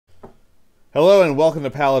Hello and welcome to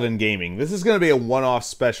Paladin Gaming. This is going to be a one-off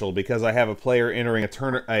special because I have a player entering a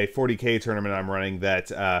 40k tournament I'm running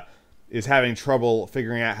that is having trouble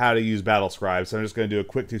figuring out how to use Battlescribe, so I'm just going to do a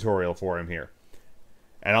quick tutorial for him here.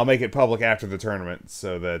 And I'll make it public after the tournament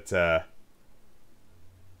so that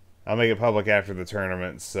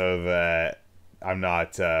I'm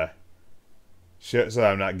not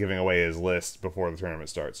giving away his list before the tournament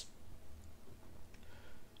starts.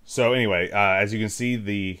 So anyway, as you can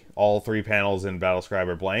see, all three panels in Battlescribe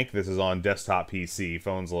are blank. This is on desktop PC.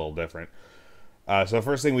 Phone's a little different. So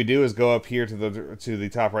first thing we do is go up here to the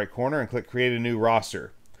top right corner and click Create a New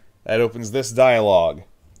Roster. That opens this dialog.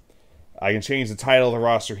 I can change the title of the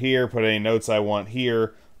roster here, put any notes I want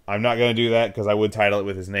here. I'm not going to do that because I would title it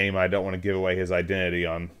with his name. I don't want to give away his identity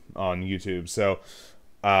on YouTube. So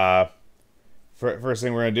first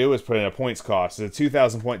thing we're going to do is put in a points cost. It's a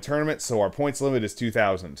 2,000 point tournament, so our points limit is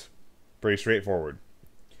 2,000. Pretty straightforward.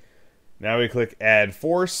 Now we click Add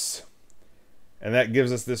Force, and that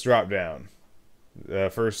gives us this drop down.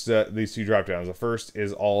 These two drop downs. The first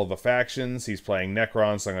is all of the factions. He's playing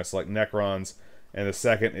Necrons, so I'm going to select Necrons. And the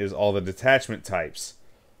second is all the detachment types.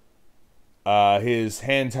 His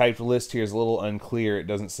hand-typed list here is a little unclear. It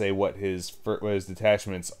doesn't say what his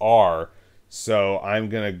detachments are. So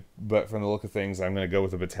but from the look of things, I'm gonna go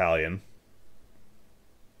with a battalion.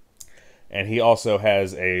 And he also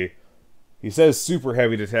has he says super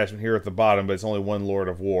heavy detachment here at the bottom, but it's only one Lord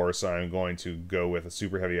of War, so I'm going to go with a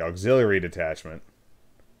super heavy auxiliary detachment.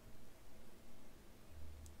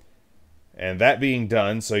 And that being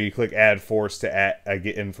done, so you click Add Force to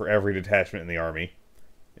get in for every detachment in the army.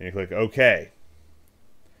 And you click OK.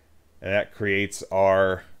 And that creates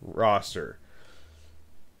our roster.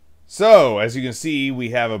 So, as you can see,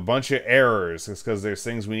 we have a bunch of errors. It's because there's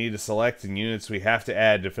things we need to select and units we have to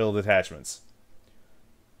add to fill detachments.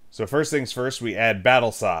 So first things first, we add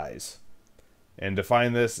battle size. And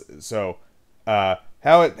define this. So, how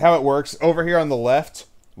it works, over here on the left,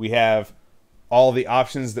 we have all the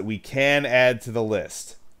options that we can add to the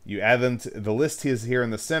list. You add them to the list is here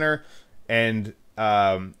in the center, and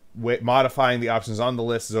modifying the options on the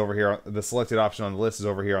list is over here. The selected option on the list is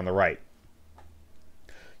over here on the right.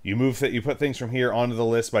 You put things from here onto the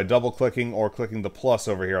list by double-clicking or clicking the plus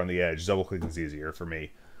over here on the edge. Double-clicking is easier for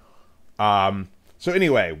me. So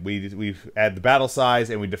anyway, we add the battle size,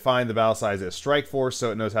 and we define the battle size as strike force, so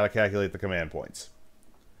it knows how to calculate the command points.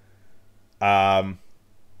 And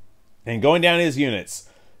going down his units,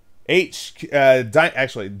 dynasty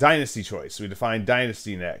choice. We define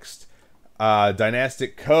dynasty next.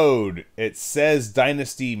 Dynastic code. It says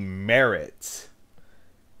dynasty merit.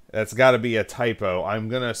 That's got to be a typo. I'm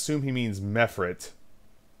going to assume he means Mefrit.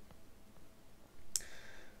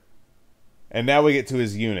 And now we get to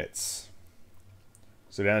his units.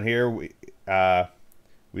 So down here, we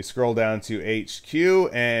scroll down to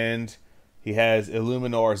HQ, and he has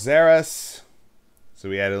Illuminor Xeris. So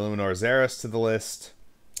we add Illuminor Xeris to the list.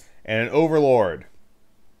 And an Overlord.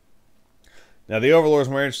 Now the Overlord is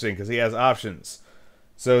more interesting because he has options.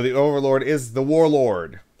 So the Overlord is the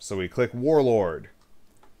Warlord. So we click Warlord.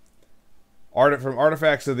 From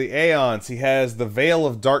Artifacts of the Aeons, he has the Veil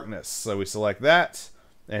of Darkness, so we select that.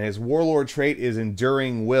 And his Warlord trait is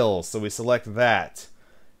Enduring Will, so we select that.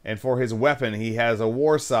 And for his weapon, he has a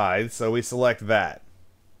War Scythe, so we select that.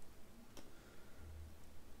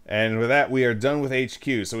 And with that, we are done with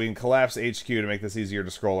HQ, so we can collapse HQ to make this easier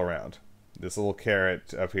to scroll around. This little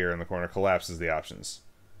caret up here in the corner collapses the options.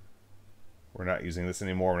 We're not using this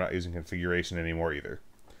anymore, we're not using configuration anymore either.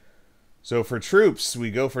 So for troops,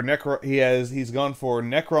 we go for he's gone for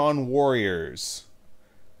Necron Warriors.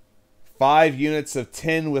 5 units of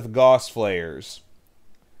 10 with Gauss Flayers.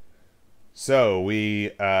 So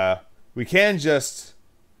we can just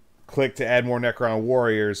click to add more Necron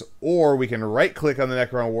Warriors, or we can right click on the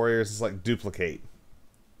Necron Warriors and select duplicate.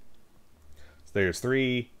 So there's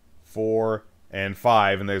 3, 4, and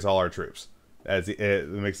 5, and there's all our troops. It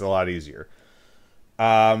makes it a lot easier.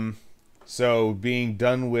 So, being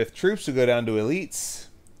done with troops, we go down to elites.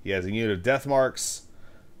 He has a unit of death marks,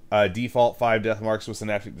 default 5 death marks with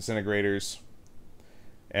synaptic disintegrators,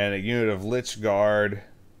 and a unit of Lich Guard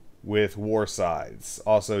with war scythes,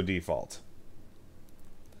 also default.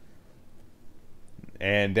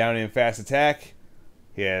 And down in fast attack,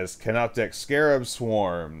 he has Canoptek Scarab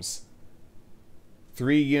Swarms,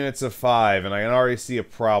 3 units of 5, and I can already see a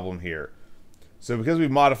problem here. So, because we've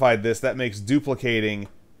modified this, that makes duplicating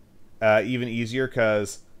even easier,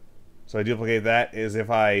 because so I duplicate that is if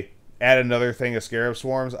I add another thing of Scarab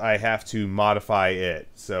Swarms, I have to modify it.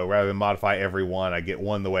 So rather than modify every one, I get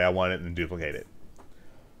one the way I want it and then duplicate it.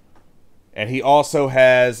 And he also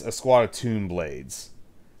has a squad of Toon Blades,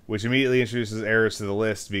 which immediately introduces errors to the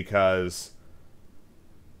list because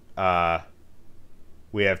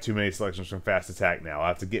we have too many selections from fast attack now. I'll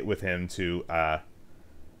have to get with him to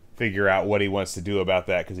figure out what he wants to do about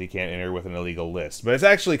that, because he can't enter with an illegal list. But it's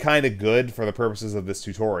actually kind of good for the purposes of this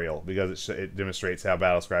tutorial, because it demonstrates how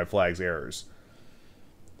Battlescribe flags errors.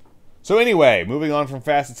 So anyway, moving on from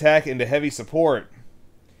fast attack into heavy support.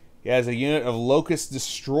 He has a unit of Locust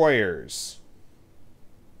Destroyers.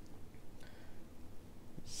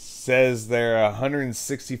 Says they're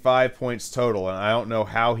 165 points total, and I don't know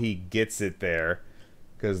how he gets it there,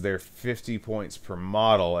 because they're 50 points per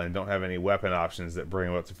model and don't have any weapon options that bring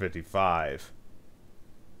them up to 55.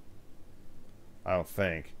 I don't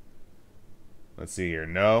think. Let's see here.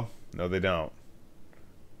 No, they don't.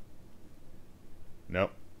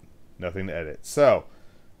 Nope, nothing to edit. So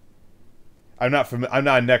I'm not a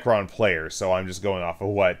Necron player, so I'm just going off of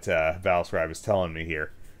what Battlescribe is telling me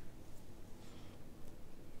here.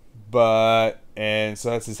 And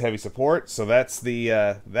so that's his heavy support. So that's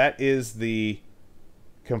that is the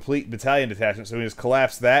complete battalion detachment. So we just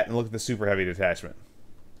collapse that and look at the super heavy detachment.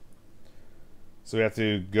 So we have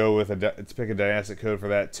to go with to pick a dynastic code for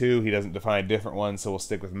that too. He doesn't define a different one, so we'll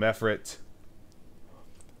stick with Mefrit.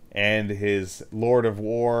 And his Lord of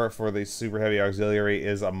War for the super heavy auxiliary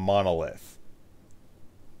is a monolith.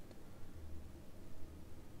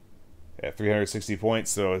 At 360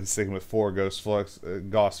 points, so he's sticking with 4 Ghost Flux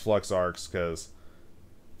arcs, because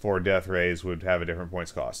 4 Death Rays would have a different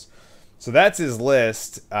points cost. So that's his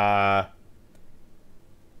list.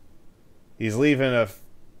 He's leaving a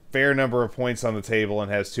fair number of points on the table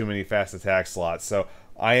and has too many fast attack slots. So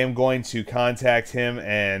I am going to contact him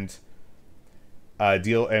and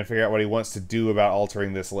figure out what he wants to do about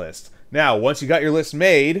altering this list. Now, once you got your list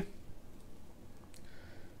made,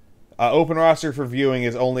 open roster for viewing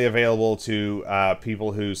is only available to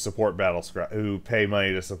people who support Battlescribe, who pay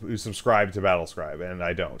money who subscribe to Battlescribe, and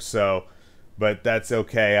I don't. So, but that's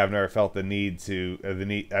okay. I've never felt the need to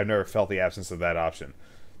I've never felt the absence of that option.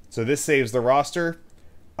 So this saves the roster.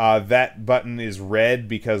 That button is red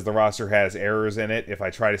because the roster has errors in it. If I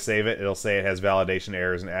try to save it, it'll say it has validation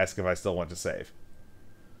errors and ask if I still want to save.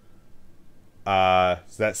 So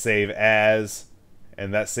that save as,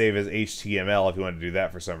 and that save as HTML if you want to do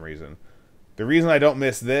that for some reason. The reason I don't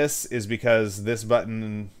miss this is because this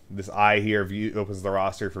button, this eye here, opens the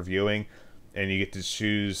roster for viewing, and you get to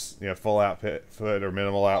choose, full output or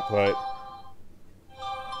minimal output,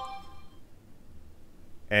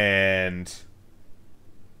 and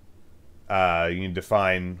you can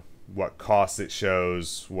define what costs it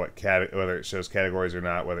shows, whether it shows categories or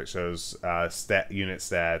not, whether it shows unit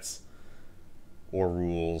stats or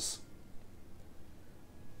rules.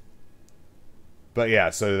 But yeah,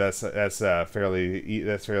 so that's fairly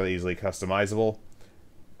easily customizable.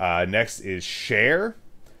 Next is share,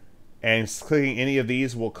 and clicking any of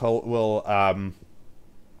these will copy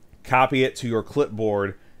it to your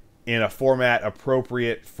clipboard in a format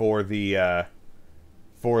appropriate for the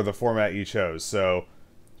format you chose. So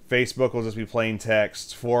Facebook will just be plain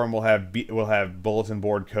text. Forum will have bulletin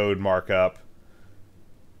board code markup.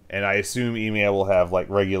 And I assume email will have like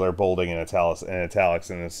regular bolding and italics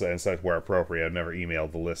and such where appropriate. I've never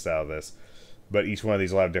emailed the list out of this. But each one of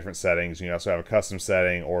these will have different settings. You can also have a custom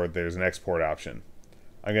setting, or there's an export option.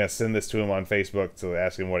 I'm going to send this to him on Facebook to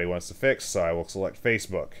ask him what he wants to fix, so I will select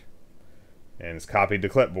Facebook. And it's copied to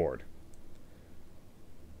clipboard.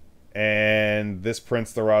 And this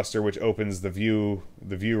prints the roster, which opens the view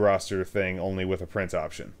roster thing only with a print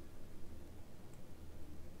option.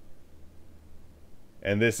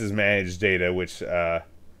 And this is managed data, which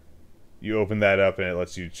you open that up and it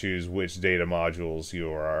lets you choose which data modules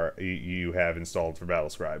you have installed for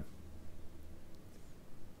Battlescribe.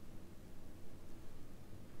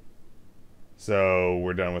 So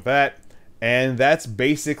we're done with that, and that's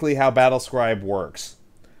basically how Battlescribe works.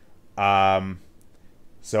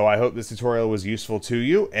 So I hope this tutorial was useful to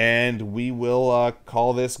you, and we will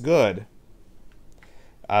call this good.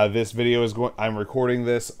 This video is I'm recording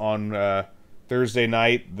this on Thursday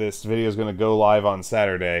night. This video is going to go live on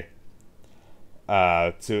Saturday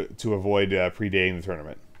to avoid predating the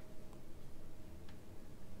tournament.